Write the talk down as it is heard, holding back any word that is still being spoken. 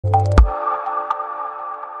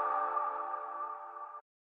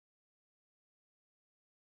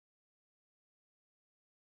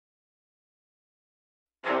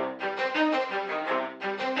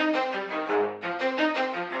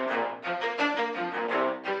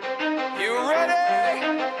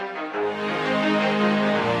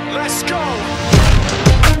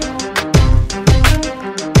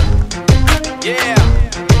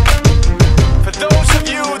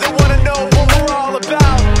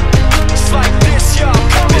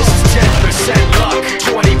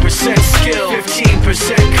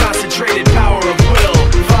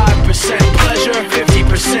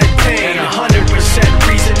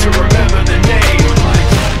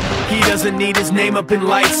his name up in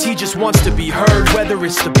lights, he just wants to be heard, whether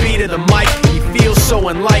it's the beat or the mic. He feels so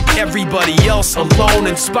unlike everybody else, alone,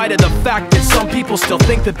 in spite of the fact that some people still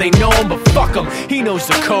think that they know him. But fuck him, he knows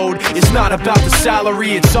the code. It's not about the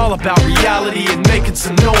salary, it's all about reality and making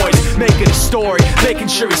some noise, making a story, making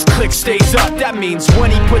sure his click stays up. That means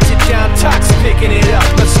when he puts it down, Tox picking it up.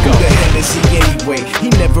 Let's go. Who the hell is he anyway?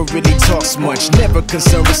 He never really talks much, never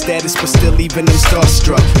concerned with status, but still even him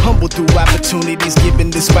starstruck. Humble through opportunities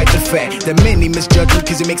given despite the fact that many misjudge him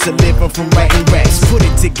cause he makes a living from writing raps. Put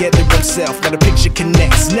it together himself, now the picture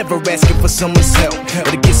connects, never asking for someone's help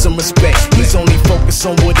or to get some respect. He's only focused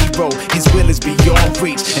on what he wrote, his will is beyond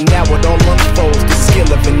reach, and now it all unfolds, the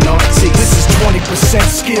skill of an artist. This is 20%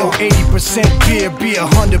 skill, 80% fear, be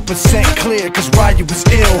 100% clear, cause Ryu was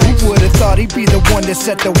ill. Who would've thought he'd be the one that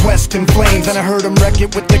set the West in flames? And I heard him wreck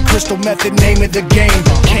it with the crystal method, name of the game.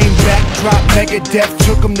 Came back, dropped Megadeth,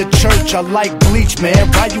 took him to church. I like Bleach, man.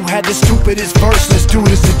 Ryu had the stupidest verse, this dude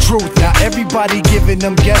is the truth. Now everybody giving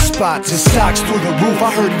them guest spots, his stocks through the roof.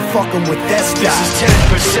 I heard he fucking with that stock.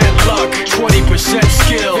 This is 10% luck, 20%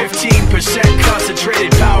 skill, 15%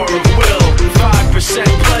 concentrated power of will, 5%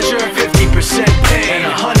 pleasure, 50% pain,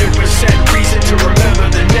 and 100% reason to remember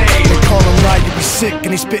the name. They call him Ryu, he's sick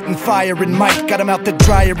and he's spitting fire and Mike got him out the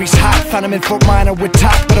dryer, he's hot. Found him in Fort Minor with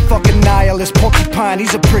top, but a fucking nihilist porcupine.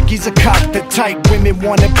 He's a prick, he's a cock. The type women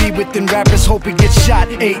wanna be within, rappers hope he gets shot.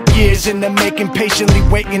 8 years in the making, patiently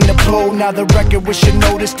waiting to blow. Now the record with your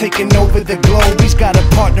notice taking over the globe. He's got a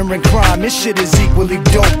partner in crime, this shit is equally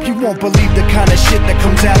dope. You won't believe the kind of shit that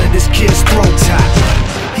comes out of this kid's throat.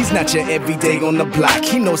 He's not your everyday on the block.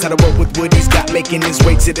 He knows how to work with what he's got, making his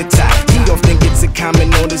way to the top. He often gets a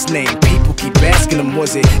comment on his name. People keep asking him,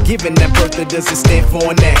 was it given that birth or does it stand for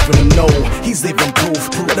an acronym? No, he's living proof.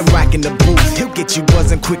 Let him rock in the booth. He'll get you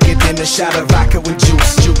buzzing quicker than a shot of vodka with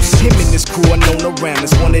juice. Him and his crew are known around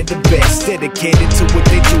as one of the best, dedicated to what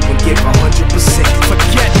they do and give 100%.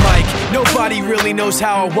 Forget Mike, nobody really knows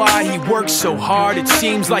how or why he works so hard. It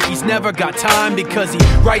seems like he's never got time, because he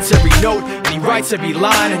writes every note and he writes every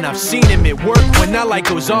line. And I've seen him at work when that light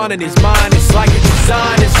goes on in his mind. It's like a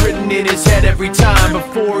design is written in his head every time,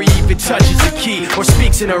 before he even touches a key or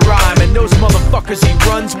speaks in a rhyme. And those motherfuckers he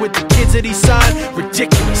runs with, the kids that he signed,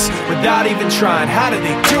 ridiculous, without even trying. How do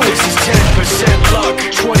they do it? This is 10% luck,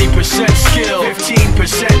 20% skill,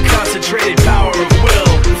 15% concentrated power of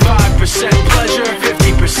will, 5% pleasure,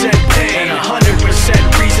 50% pain, and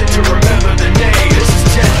 100% reason to remember the name. This is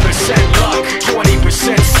 10% luck,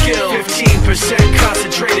 20% skill, 15%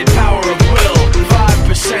 concentrated power of will,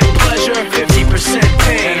 5% pleasure, 50%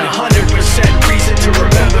 pain, and 100% reason to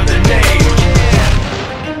remember the name.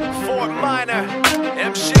 Yeah. Fort Minor,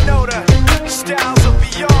 M. Shinoda, styles of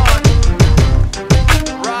beyond.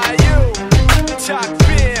 Ryu, Talk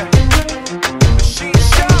Beer, Machine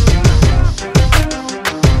Shop.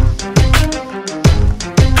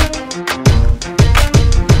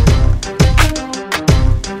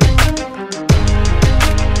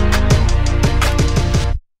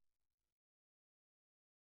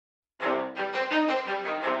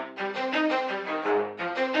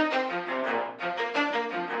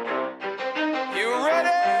 You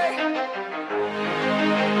ready?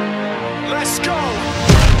 Let's go.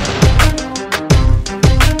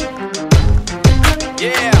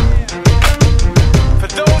 Yeah. For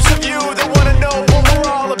those of you that want to know what we're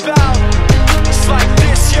all about, it's like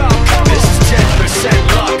this, y'all. This is 10%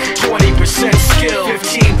 luck, 20% skill,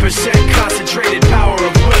 15% concentrated power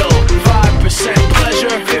of will, 5% pleasure,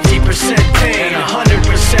 50% pain, and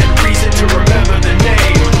 100% reason to remember the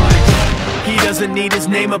name. He doesn't need his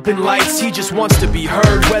name up in lights, he just wants to be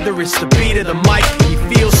heard, whether it's the beat or the mic. He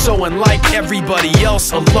feels so unlike everybody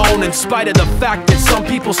else, alone, in spite of the fact that some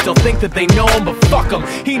people still think that they know him. But fuck him,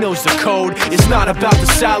 he knows the code. It's not about the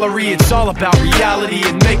salary, it's all about reality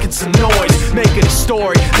and making some noise, making a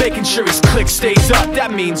story, making sure his click stays up.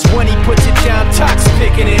 That means when he puts it down, Tox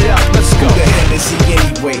picking it up. Let's go. Who the hell is he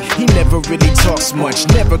anyway? He never really talks much,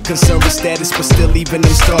 never concerned with status, but still even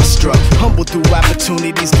him starstruck. Humble through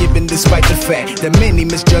opportunities given despite the fact that many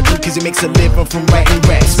misjudge him cause he makes a living from writing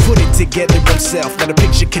raps. Put it together himself, now the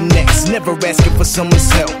picture connects, never asking for someone's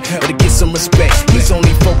help or to get some respect. He's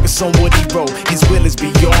only focused on what he wrote, his will is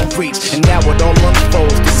beyond reach, and now it all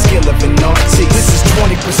unfolds, the skill of an artiste. This is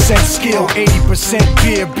 20% skill, 80%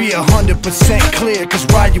 beer, be 100% clear, cause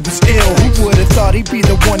Ryu was ill. Who would've thought he'd be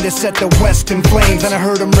the one that set the West in flames? And I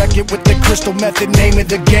heard him wreck it with the crystal method, name of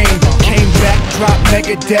the game. Came back, dropped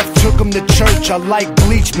Megadeth, took him to church. I like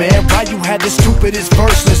Bleach, man. Ryu had the stupidest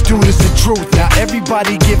verse, this dude is the truth. Now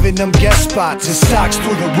everybody giving them guest spots and stocks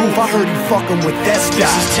through the roof. I heard he fucking with that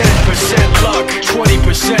stock. This is 10% luck,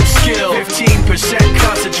 20% skill, 15%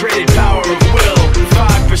 concentrated power of will,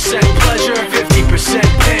 5% pleasure, 50%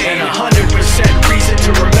 pain, and 100% reason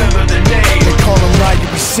to remember the name. They call him Ryu,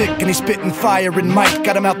 he's sick and he's spitting fire. And Mike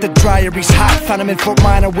got him out the dryer, he's hot. Found him in Fort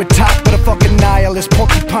Minor with top, but a fucking nihilist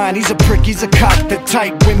porcupine. He's a prick, he's a cock. The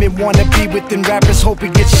type women wanna be within rappers, hope he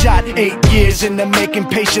gets shot. 8 years in the making,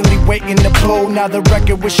 patiently waiting to blow. Now the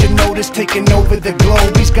record with notice taking over the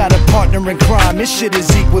globe. He's got a partner in crime, his shit is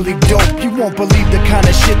equally dope. You won't believe the kind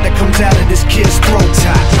of shit that comes out of this kid's throat.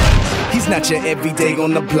 He's not your everyday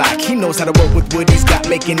on the block. He knows how to work with what he's got,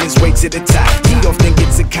 making his way to the top. He often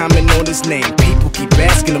gets a comment on his name. People keep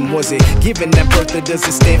asking him, was it given that birth or does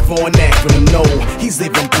it stand for an acronym? No, he's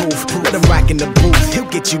living proof. Let him rock in the booth.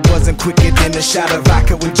 He'll get you buzzing quicker than a shot of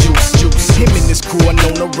vodka with juice. Him and his crew are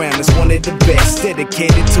known around as one of the best,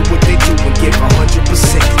 dedicated to what they do and give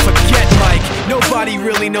 100%. Forget Mike, nobody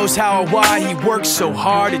really knows how or why he works so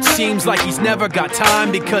hard. It seems like he's never got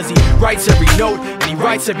time, because he writes every note and he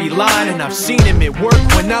writes every line. And I've seen him at work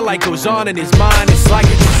when that light goes on in his mind. It's like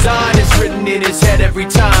a design is written in his head every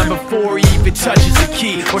time, before he even touches a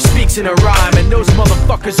key or speaks in a rhyme. And those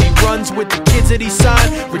motherfuckers he runs with, the kids that he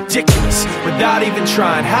signed, ridiculous, without even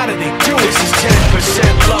trying. How do they do it? This is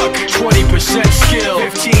 10% luck, 20% skill,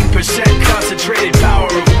 15% concentrated power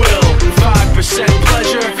of will, 5%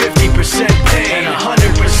 pleasure, 50% pain, and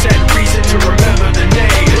 100% reason to remember the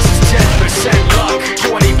name. This is 10% luck,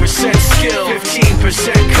 20% skill,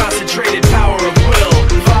 15% concentrated power of will,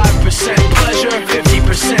 5% pleasure,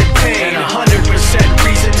 50% pain, and 100%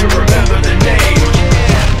 reason to remember the name.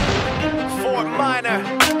 Yeah. Fort Minor,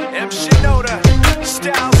 M. Shinoda,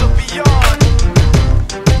 styles of beyond.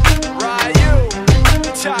 Ryu,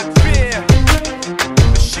 Talk Beer,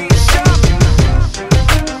 Machine Shop.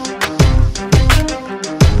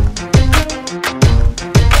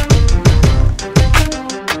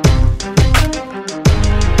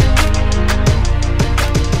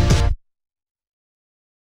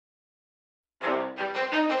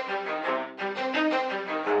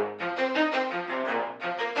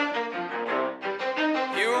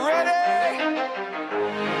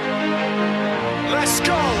 Let's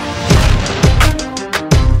go!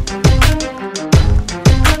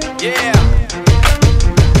 Yeah!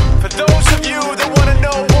 For those of you that wanna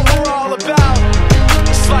know what we're all about,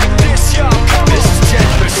 it's like this, y'all. This is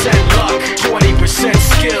 10% luck, 20%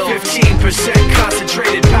 skill, 15%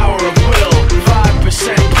 concentrated power of will,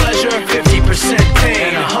 5% pleasure, 50%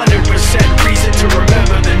 pain, and 100% reason to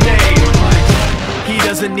remember the name. He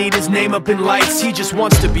doesn't need his name up in lights, he just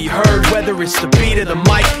wants to be heard, whether it's the beat or the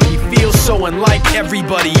mic. He feels so unlike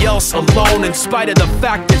everybody else, alone, in spite of the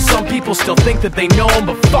fact that some people still think that they know him.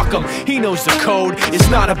 But fuck him, he knows the code. It's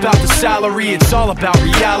not about the salary, it's all about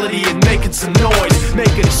reality and making some noise,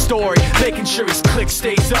 making a story, making sure his click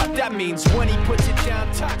stays up. That means when he puts it down,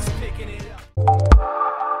 Talk's picking it up.